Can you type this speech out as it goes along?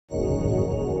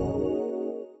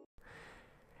In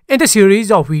the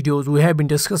series of videos, we have been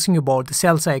discussing about the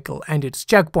cell cycle and its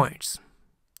checkpoints.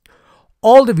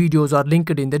 All the videos are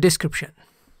linked in the description.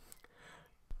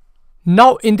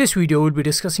 Now in this video, we'll be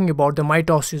discussing about the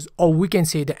mitosis, or we can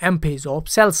say the anaphase of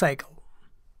cell cycle.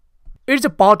 It's a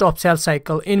part of cell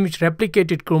cycle in which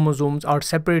replicated chromosomes are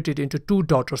separated into two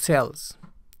daughter cells.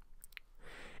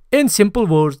 In simple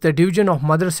words, the division of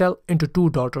mother cell into two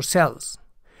daughter cells.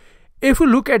 If we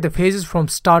look at the phases from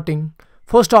starting,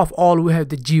 first of all we have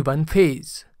the G1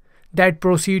 phase that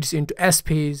proceeds into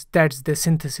S-phase, that's the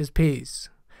synthesis phase.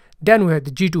 Then we have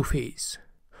the G2 phase.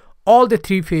 All the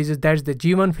three phases, that's the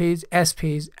G1 phase,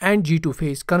 S-phase and G2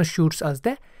 phase, constitutes as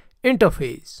the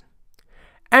interphase.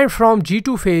 And from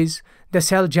G2 phase, the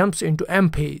cell jumps into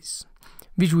anaphase,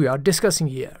 which we are discussing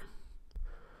here.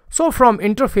 So from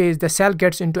interphase, the cell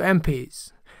gets into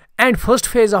anaphase. And first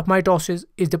phase of mitosis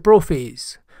is the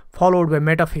prophase, followed by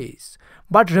metaphase.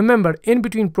 But remember, in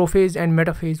between prophase and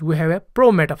metaphase, we have a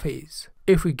prometaphase,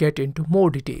 if we get into more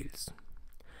details.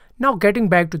 Now getting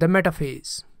back to the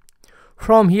metaphase.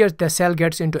 From here, the cell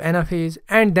gets into anaphase,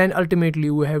 and then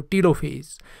ultimately we have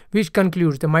telophase, which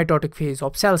concludes the mitotic phase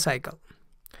of cell cycle.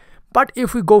 But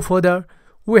if we go further,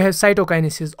 we have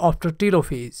cytokinesis after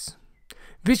telophase,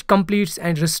 which completes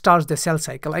and restarts the cell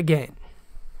cycle again.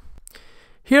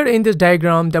 Here in this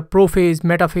diagram, the prophase,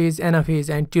 metaphase, anaphase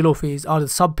and telophase are the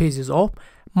subphases of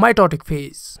mitotic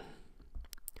phase.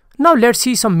 Now let's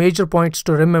see some major points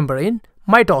to remember in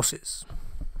mitosis.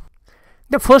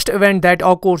 The first event that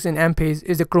occurs in anaphase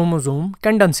is the chromosome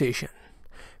condensation,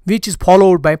 which is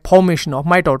followed by formation of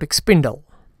mitotic spindle.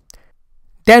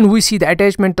 Then we see the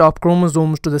attachment of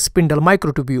chromosomes to the spindle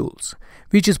microtubules,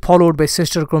 which is followed by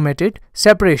sister chromatid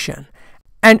separation,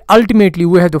 and ultimately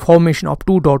we have the formation of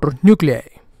two daughter nuclei.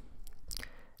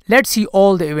 Let's see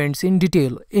all the events in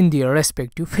detail in their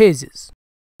respective phases.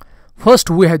 First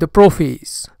we have the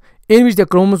prophase, in which the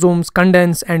chromosomes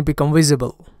condense and become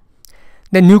visible.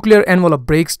 The nuclear envelope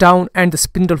breaks down and the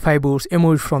spindle fibers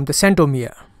emerge from the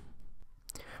centromere.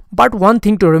 But one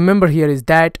thing to remember here is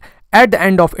that at the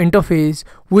end of interphase,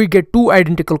 we get two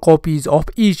identical copies of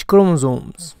each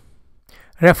chromosomes,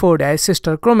 referred as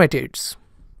sister chromatids.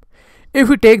 If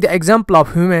we take the example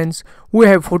of humans, we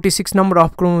have 46 number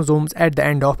of chromosomes at the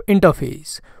end of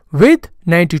interphase with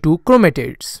 92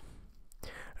 chromatids.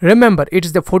 Remember, it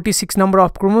is the 46 number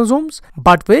of chromosomes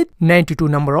but with 92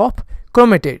 number of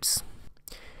chromatids.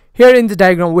 Here in the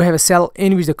diagram, we have a cell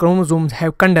in which the chromosomes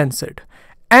have condensed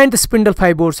and the spindle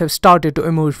fibers have started to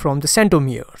emerge from the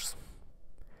centromeres.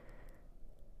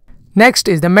 Next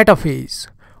is the metaphase,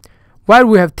 where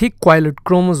we have thick coiled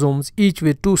chromosomes each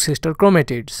with two sister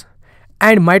chromatids,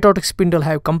 and mitotic spindle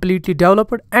have completely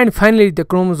developed, and finally the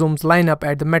chromosomes line up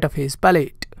at the metaphase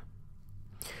palate.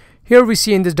 Here we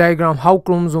see in this diagram how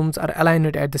chromosomes are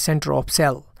aligned at the center of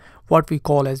cell, what we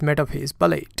call as metaphase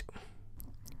palate.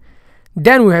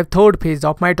 Then we have third phase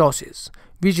of mitosis,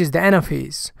 which is the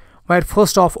anaphase, where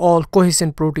first of all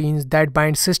cohesive proteins that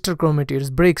bind sister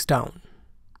chromatids breaks down,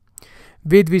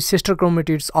 with which sister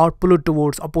chromatids are pulled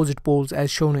towards opposite poles as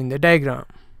shown in the diagram.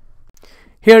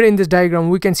 Here in this diagram,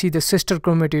 we can see the sister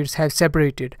chromatids have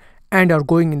separated and are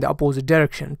going in the opposite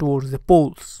direction towards the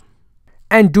poles.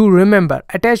 And do remember,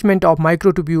 attachment of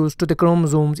microtubules to the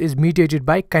chromosomes is mediated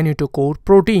by kinetochore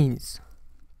proteins.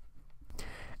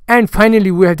 And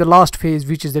finally we have the last phase,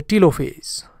 which is the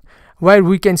telophase, where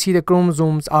we can see the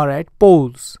chromosomes are at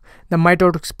poles. The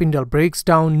mitotic spindle breaks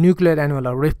down, nuclear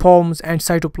envelope reforms and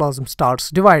cytoplasm starts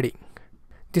dividing.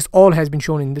 This all has been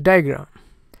shown in the diagram.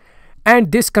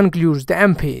 And this concludes the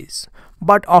anaphase.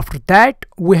 But after that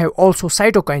we have also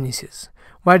cytokinesis,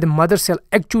 where the mother cell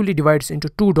actually divides into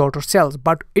two daughter cells,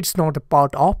 but it's not a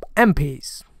part of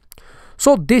anaphase.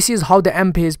 So this is how the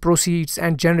anaphase proceeds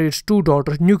and generates two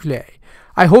daughter nuclei.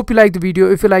 I hope you like the video.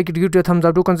 If you like it, give it a thumbs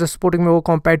up. Do consider supporting my work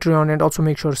on Patreon and also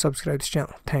make sure to subscribe to this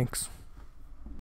channel. Thanks.